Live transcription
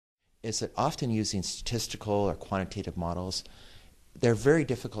is that often using statistical or quantitative models, they're very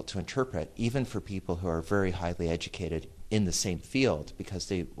difficult to interpret, even for people who are very highly educated in the same field, because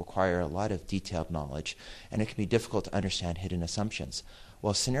they require a lot of detailed knowledge, and it can be difficult to understand hidden assumptions.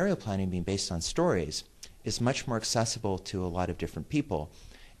 While scenario planning, being based on stories, is much more accessible to a lot of different people.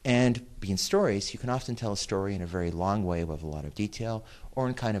 And being stories, you can often tell a story in a very long way with a lot of detail, or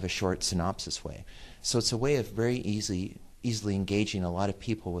in kind of a short synopsis way. So it's a way of very easily engaging a lot of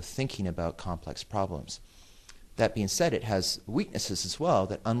people with thinking about complex problems. That being said, it has weaknesses as well,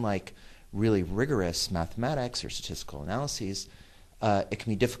 that unlike really rigorous mathematics or statistical analyses, it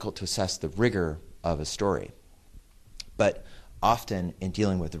can be difficult to assess the rigor of a story. But often in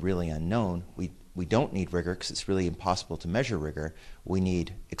dealing with the really unknown, we don't need rigor because it's really impossible to measure rigor. We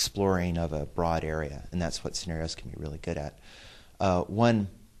need exploring of a broad area, and that's what scenarios can be really good at. One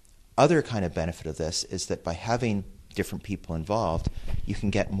other kind of benefit of this is that by having different people involved, you can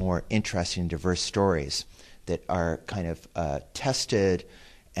get more interesting, diverse stories that are kind of tested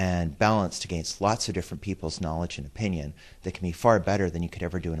and balanced against lots of different people's knowledge and opinion that can be far better than you could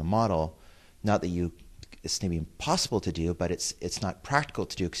ever do in a model. Not that it's maybe impossible to do, but it's not practical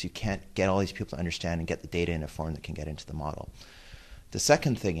to do because you can't get all these people to understand and get the data in a form that can get into the model. The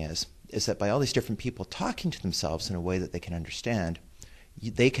second thing is that by all these different people talking to themselves in a way that they can understand,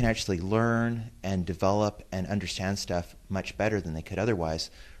 they can actually learn and develop and understand stuff much better than they could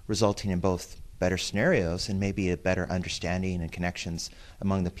otherwise, resulting in both better scenarios and maybe a better understanding and connections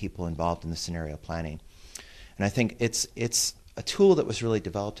among the people involved in the scenario planning. And I think it's a tool that was really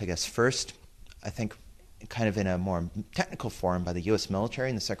developed, I guess, first, I think, kind of in a more technical form by the U.S. military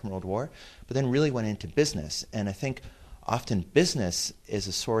in the Second World War, but then really went into business. And I think often business is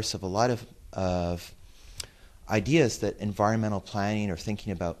a source of a lot of ideas that environmental planning or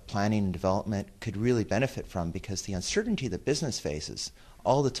thinking about planning and development could really benefit from, because the uncertainty that business faces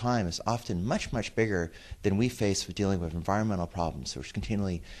all the time is often much, much bigger than we face with dealing with environmental problems. There's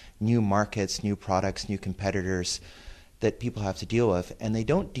continually new markets, new products, new competitors that people have to deal with, and they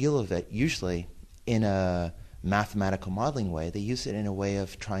don't deal with it usually in a mathematical modeling way. They use it in a way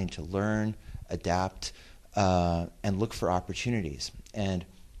of trying to learn, adapt, and look for opportunities. And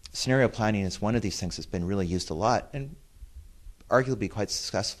scenario planning is one of these things that's been really used a lot, and arguably quite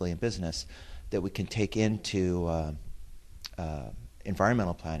successfully in business, that we can take into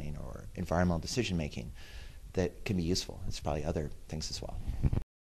environmental planning or environmental decision making that can be useful. There's probably other things as well.